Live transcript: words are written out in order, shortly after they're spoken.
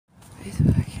It's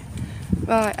working.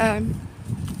 Right,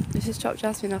 let's just drop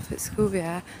Jasmine off at school,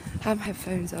 yeah. Have my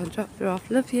headphones on, drop her off.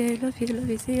 Love you,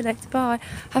 see you later, bye.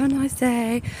 Have a nice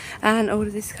day. And all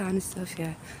of this kind of stuff,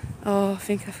 yeah. Oh, I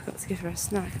think I forgot to give her a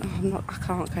snack. Oh, I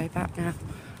can't go back now.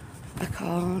 I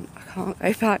can't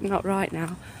go back, not right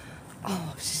now.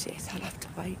 Oh shit, I'll have to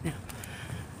wait now.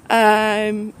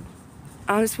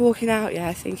 I was walking out,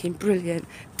 yeah, thinking brilliant.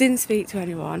 Didn't speak to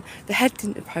anyone. The head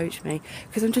didn't approach me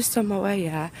because I'm just on my way,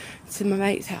 yeah, to my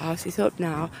mate's house. He's up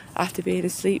now after being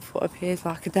asleep for what appears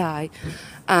like a day,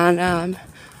 and I'm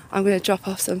going to drop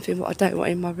off something what I don't want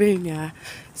in my room, yeah.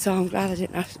 So I'm glad I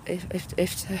didn't have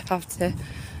to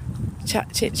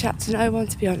chit chat to no one,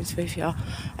 to be honest with you.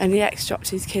 And the ex dropped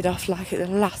his kid off like at the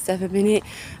last ever minute,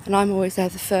 and I'm always there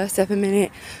the first ever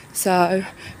minute. So,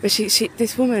 but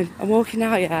this woman, I'm walking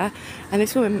out, yeah, and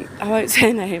this woman, I won't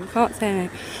say her name, can't say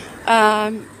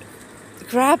her name,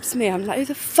 grabs me. I'm like, who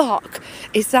the fuck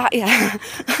is that, yeah?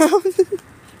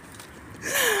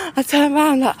 I turn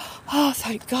around like, oh,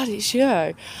 thank God it's you.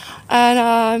 And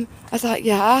I was like,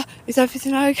 yeah, is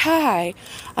everything okay?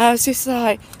 And I was just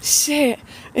like, shit.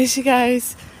 And she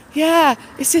goes, yeah,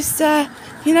 it's just,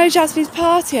 Jasmine's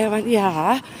party. I went,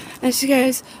 yeah. And she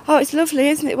goes, oh, it's lovely,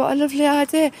 isn't it? What a lovely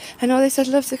idea. And all this, I'd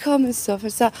love to come and stuff.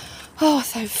 And so, oh,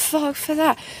 thank fuck for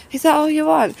that. Is that all you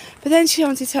want? But then she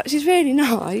wanted to, she's really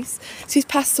nice. She's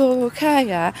pastoral care,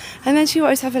 yeah. And then she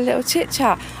wanted to have a little chit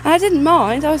chat. And I didn't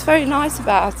mind. I was very nice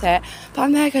about it. But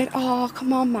I'm there going, oh,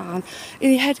 come on, man. In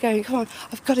your head going, come on,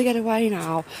 I've got to get away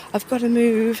now. I've got to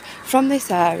move from this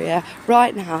area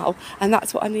right now. And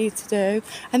that's what I need to do.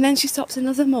 And then she stops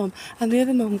another mum. And the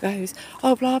other mum goes,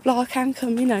 oh, blah, blah, I can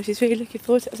come. She's really looking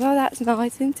forward to it. Oh, that's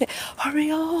nice, isn't it? Hurry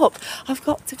up. I've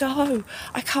got to go.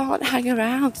 I can't hang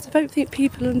around. I don't think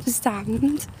people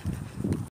understand.